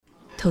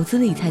投资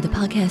理财的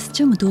podcast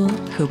这么多，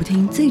何不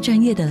听最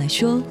专业的来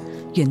说？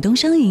远东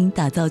商银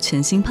打造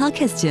全新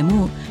podcast 节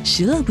目，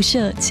十乐不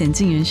设，前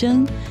进人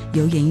生，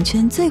由演艺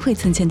圈最会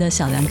存钱的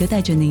小梁哥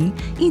带着您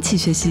一起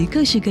学习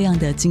各式各样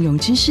的金融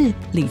知识、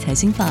理财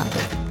心法，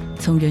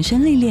从人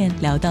生历练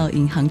聊到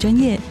银行专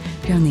业，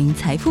让您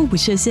财富不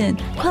设限，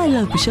快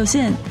乐不受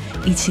限，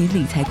一起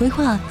理财规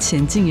划，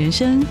前进人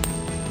生。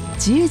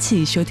即日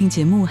起收听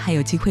节目还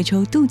有机会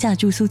抽度假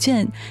住宿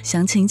券，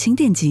详情请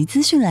点击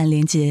资讯栏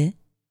连结。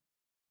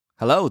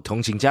Hello，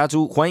 同情家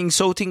族，欢迎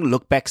收听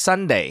Look Back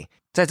Sunday。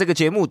在这个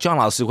节目 ，John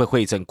老师会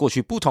汇整过去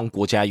不同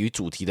国家与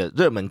主题的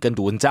热门跟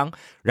读文章，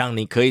让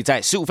你可以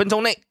在15分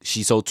钟内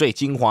吸收最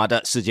精华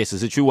的世界时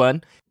事趣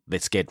闻。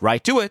Let's get right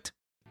to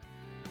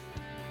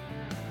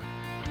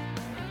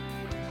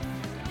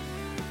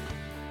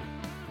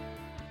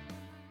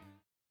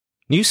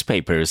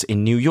it。Newspapers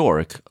in New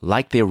York,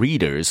 like their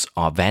readers,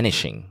 are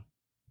vanishing.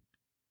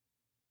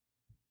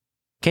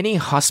 Kenny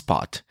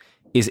Hotspot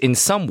is in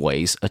some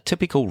ways a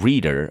typical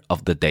reader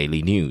of the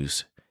daily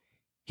news.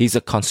 He's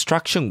a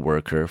construction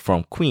worker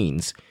from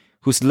Queens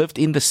who's lived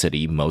in the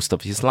city most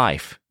of his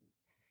life.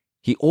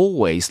 He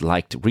always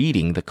liked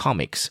reading the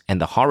comics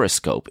and the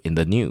horoscope in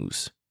the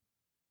news.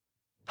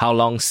 How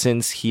long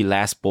since he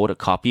last bought a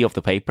copy of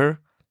the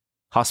paper?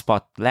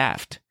 Hotspot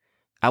laughed.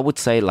 I would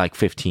say like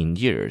 15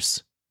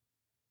 years.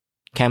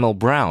 Camel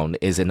Brown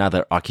is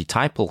another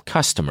archetypal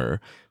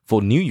customer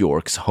for New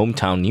York's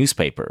hometown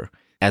newspaper,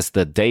 as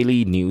the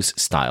daily news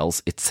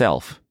styles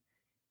itself.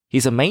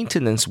 He's a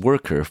maintenance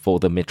worker for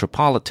the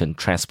Metropolitan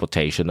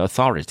Transportation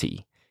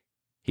Authority.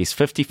 He's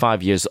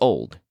 55 years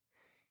old.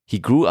 He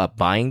grew up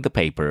buying the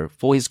paper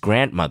for his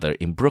grandmother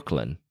in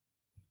Brooklyn.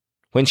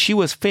 When she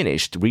was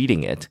finished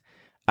reading it,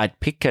 I'd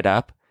pick it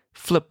up,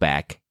 flip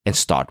back, and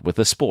start with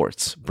the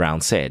sports,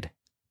 Brown said.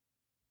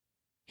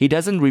 He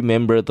doesn't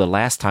remember the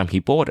last time he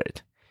bought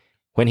it.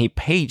 When he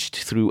paged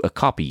through a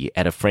copy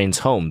at a friend's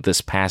home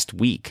this past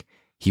week,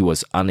 he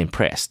was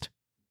unimpressed.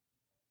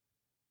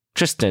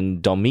 Tristan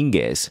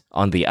Dominguez,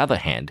 on the other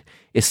hand,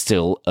 is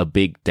still a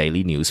big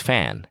daily news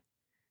fan.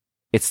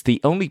 It's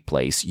the only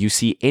place you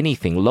see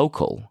anything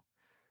local,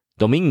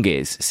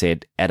 Dominguez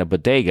said at a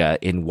bodega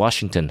in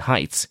Washington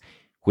Heights,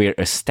 where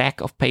a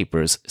stack of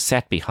papers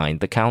sat behind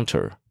the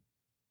counter.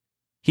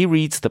 He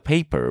reads the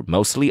paper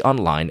mostly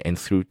online and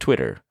through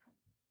Twitter.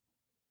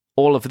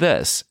 All of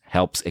this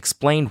helps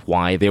explain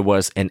why there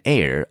was an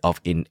air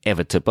of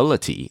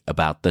inevitability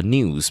about the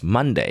news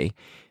Monday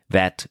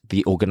that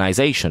the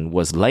organization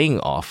was laying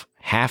off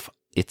half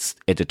its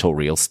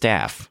editorial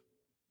staff.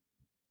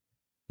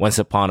 Once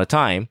upon a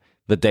time,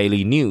 the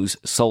Daily News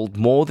sold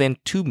more than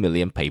 2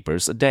 million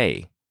papers a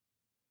day.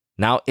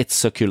 Now its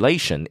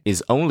circulation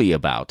is only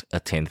about a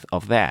tenth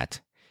of that,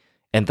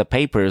 and the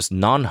paper's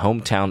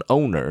non-hometown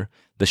owner,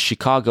 the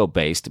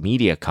Chicago-based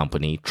media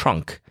company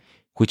Trunk,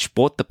 which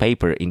bought the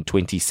paper in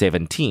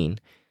 2017,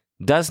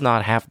 does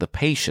not have the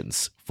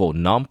patience for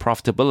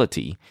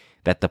non-profitability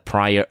that the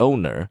prior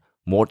owner,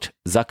 Mort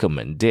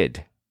Zuckerman,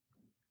 did.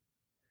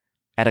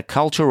 At a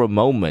cultural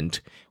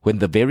moment when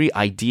the very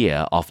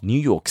idea of New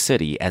York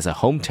City as a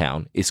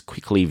hometown is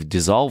quickly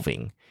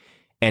dissolving,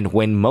 and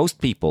when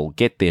most people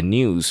get their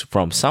news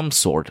from some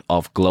sort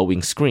of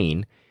glowing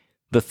screen,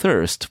 the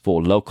thirst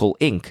for local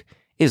ink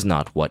is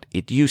not what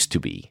it used to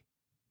be.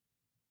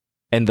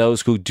 And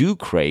those who do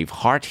crave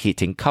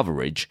hard-hitting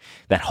coverage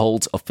that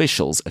holds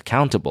officials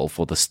accountable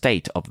for the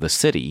state of the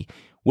city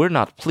were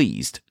not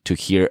pleased to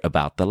hear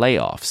about the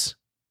layoffs.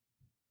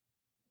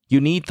 You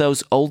need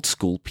those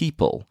old-school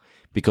people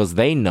because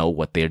they know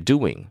what they're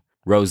doing,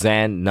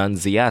 Roseanne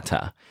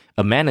Nunziata,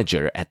 a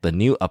manager at the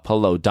New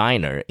Apollo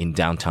Diner in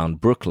downtown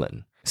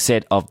Brooklyn,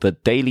 said of the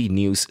Daily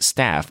News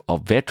staff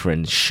of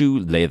veteran shoe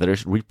leather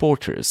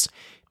reporters,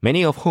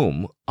 many of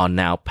whom are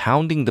now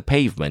pounding the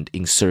pavement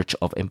in search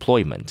of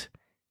employment.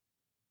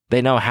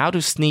 They know how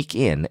to sneak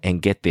in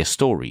and get their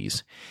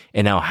stories,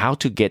 and know how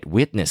to get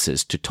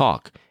witnesses to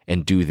talk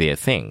and do their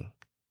thing.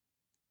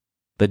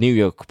 The New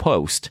York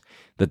Post,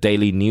 the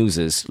Daily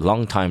News's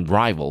longtime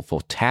rival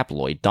for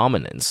tabloid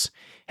dominance,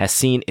 has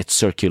seen its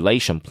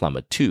circulation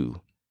plummet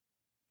too.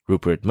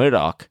 Rupert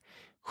Murdoch,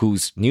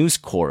 whose News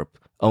Corp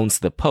owns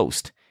the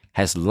Post,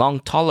 has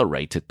long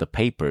tolerated the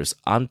paper's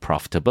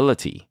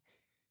unprofitability,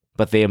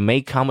 but there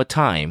may come a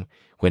time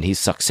when his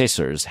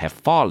successors have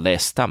far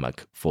less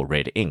stomach for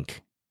red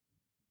ink.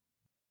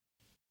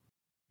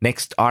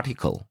 Next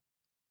article.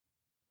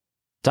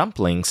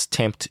 Dumplings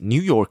tempt New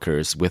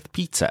Yorkers with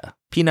pizza,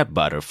 peanut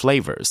butter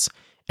flavors,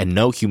 and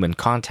no human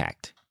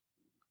contact.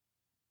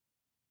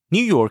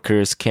 New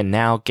Yorkers can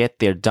now get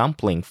their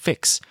dumpling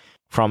fix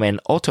from an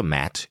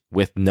automat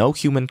with no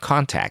human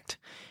contact,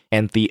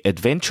 and the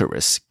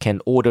adventurous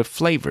can order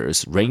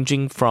flavors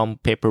ranging from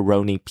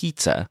pepperoni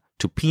pizza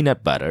to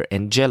peanut butter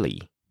and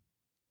jelly.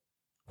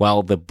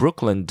 While the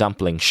Brooklyn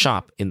dumpling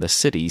shop in the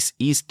city's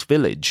East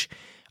Village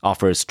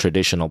offers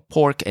traditional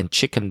pork and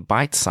chicken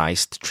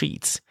bite-sized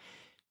treats,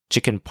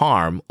 chicken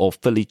parm or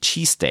Philly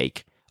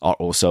cheesesteak are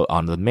also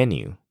on the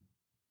menu.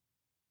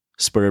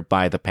 Spurred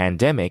by the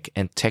pandemic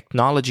and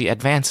technology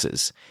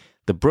advances,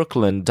 the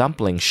Brooklyn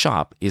Dumpling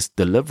Shop is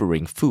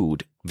delivering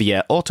food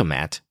via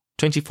automat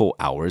 24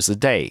 hours a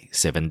day,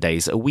 7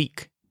 days a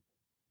week.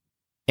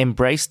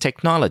 Embrace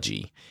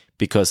technology,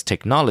 because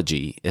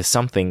technology is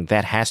something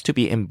that has to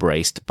be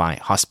embraced by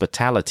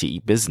hospitality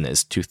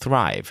business to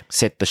thrive,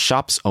 said the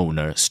shop's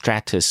owner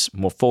Stratus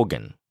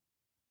Morfogen.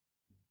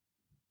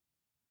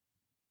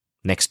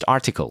 Next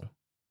article.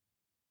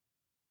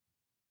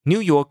 New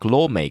York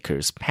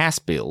lawmakers pass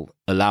bill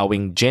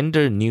allowing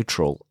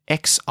gender-neutral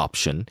X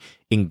option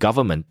in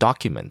government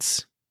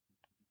documents.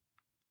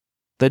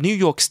 The New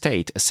York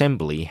State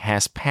Assembly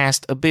has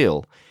passed a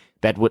bill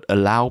that would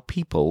allow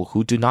people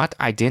who do not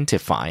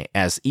identify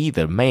as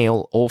either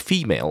male or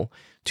female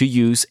to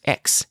use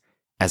X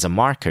as a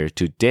marker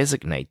to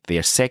designate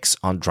their sex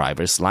on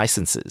driver's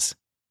licenses.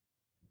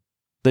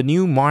 The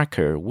new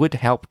marker would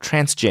help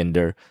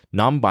transgender,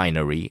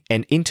 non-binary,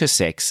 and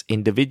intersex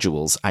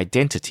individuals'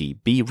 identity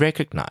be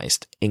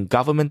recognized in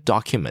government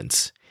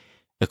documents,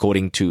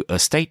 according to a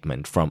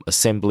statement from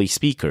Assembly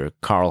Speaker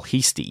Carl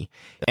Heastie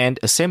and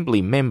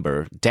Assembly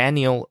Member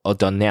Daniel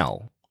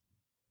O'Donnell.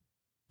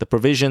 The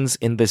provisions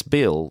in this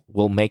bill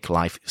will make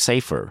life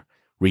safer,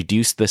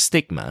 reduce the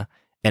stigma,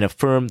 and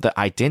affirm the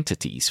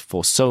identities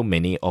for so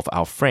many of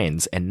our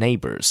friends and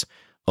neighbors,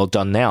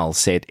 O'Donnell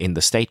said in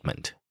the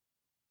statement.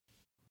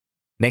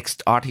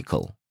 Next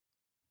article.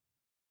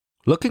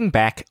 Looking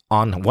back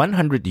on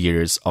 100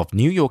 years of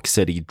New York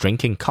City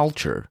drinking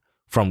culture,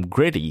 from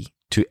gritty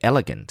to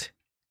elegant.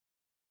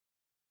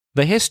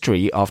 The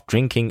history of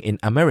drinking in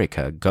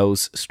America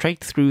goes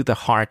straight through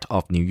the heart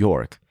of New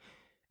York.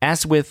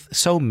 As with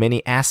so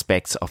many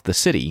aspects of the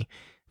city,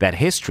 that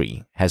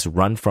history has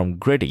run from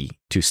gritty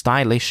to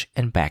stylish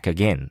and back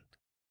again.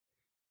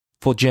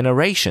 For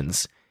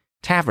generations,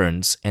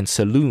 taverns and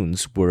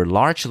saloons were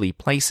largely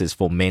places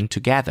for men to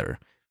gather,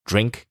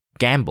 drink,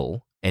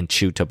 gamble, and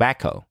chew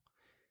tobacco.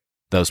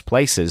 Those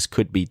places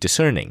could be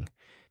discerning,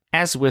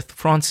 as with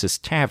Fraunces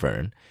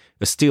Tavern,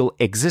 a still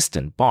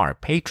existent bar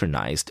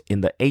patronized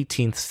in the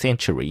 18th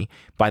century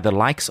by the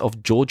likes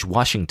of George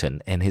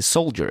Washington and his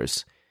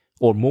soldiers,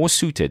 or more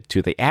suited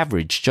to the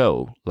average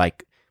Joe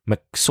like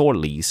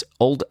McSorley's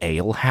Old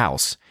Ale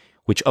House,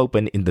 which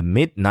opened in the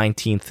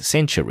mid-19th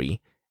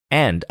century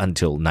and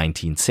until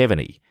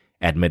 1970,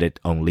 admitted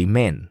only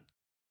men.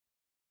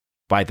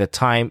 By the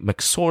time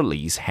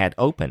McSorley's had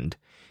opened,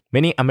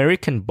 many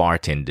American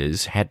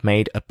bartenders had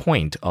made a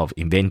point of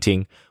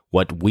inventing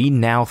what we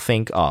now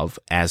think of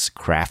as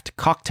craft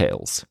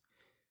cocktails.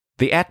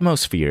 The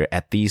atmosphere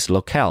at these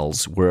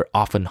locales were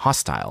often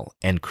hostile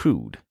and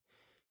crude.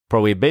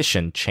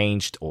 Prohibition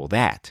changed all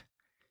that.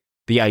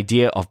 The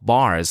idea of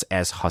bars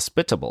as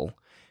hospitable,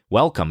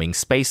 welcoming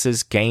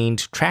spaces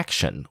gained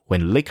traction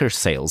when liquor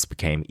sales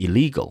became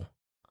illegal.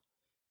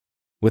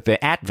 With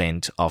the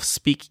advent of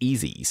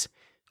speakeasies,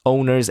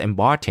 owners and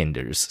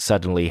bartenders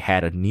suddenly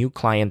had a new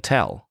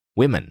clientele,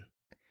 women.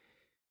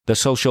 The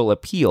social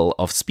appeal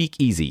of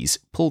speakeasies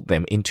pulled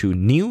them into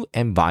new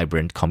and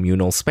vibrant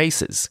communal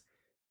spaces.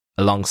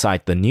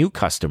 Alongside the new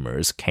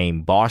customers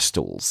came bar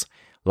stools,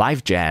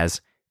 live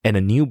jazz, and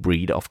a new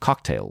breed of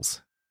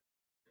cocktails.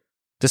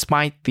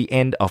 Despite the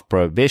end of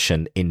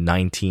Prohibition in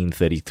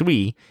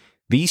 1933,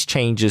 these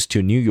changes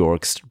to New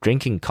York's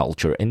drinking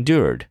culture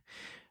endured,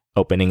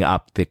 opening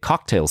up the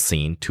cocktail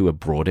scene to a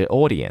broader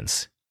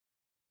audience.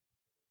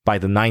 By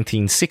the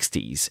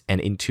 1960s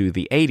and into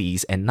the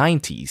 80s and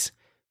 90s,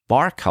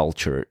 bar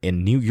culture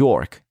in New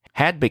York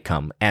had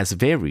become as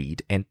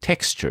varied and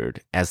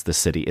textured as the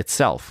city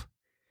itself.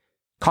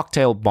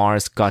 Cocktail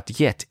bars got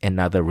yet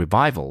another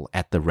revival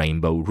at the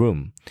Rainbow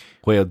Room,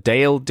 where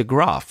Dale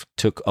DeGroff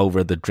took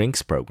over the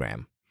drinks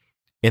program.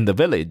 In the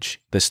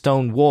Village, the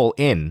Stonewall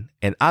Inn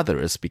and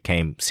others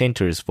became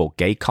centers for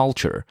gay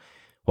culture,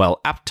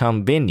 while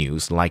uptown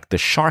venues like the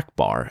Shark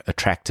Bar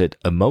attracted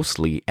a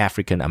mostly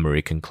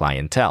African-American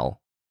clientele.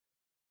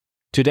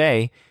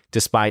 Today,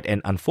 despite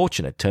an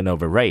unfortunate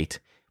turnover rate,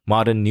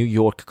 modern New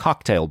York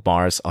cocktail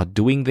bars are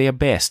doing their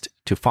best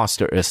to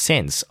foster a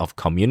sense of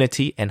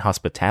community and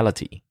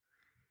hospitality.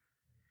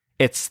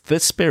 It's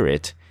this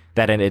spirit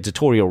that an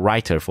editorial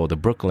writer for the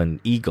Brooklyn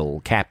Eagle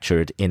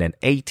captured in an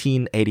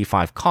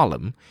 1885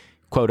 column,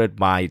 quoted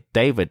by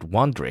David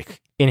Wondrich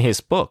in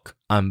his book,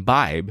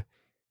 Imbibe.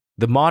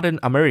 The modern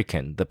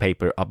American, the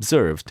paper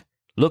observed,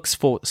 looks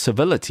for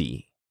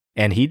civility,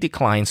 and he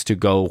declines to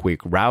go where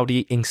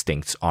rowdy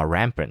instincts are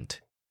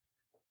rampant.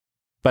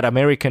 But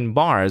American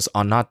bars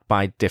are not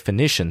by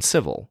definition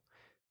civil.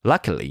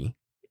 Luckily,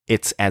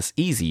 it's as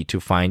easy to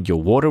find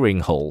your watering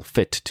hole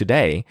fit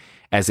today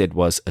as it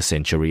was a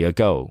century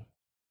ago.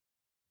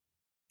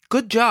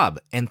 Good job,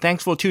 and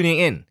thanks for tuning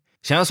in.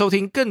 想要收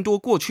听更多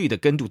过去的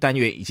跟读单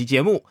元以及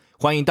节目，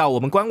欢迎到我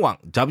们官网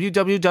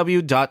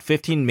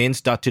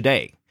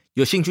www.15mins.today。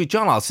有兴趣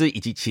John 老师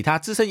以及其他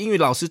资深英语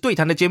老师对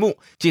谈的节目，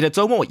记得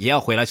周末也要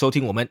回来收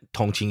听我们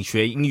通勤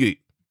学英语。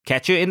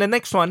Catch you in the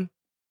next one!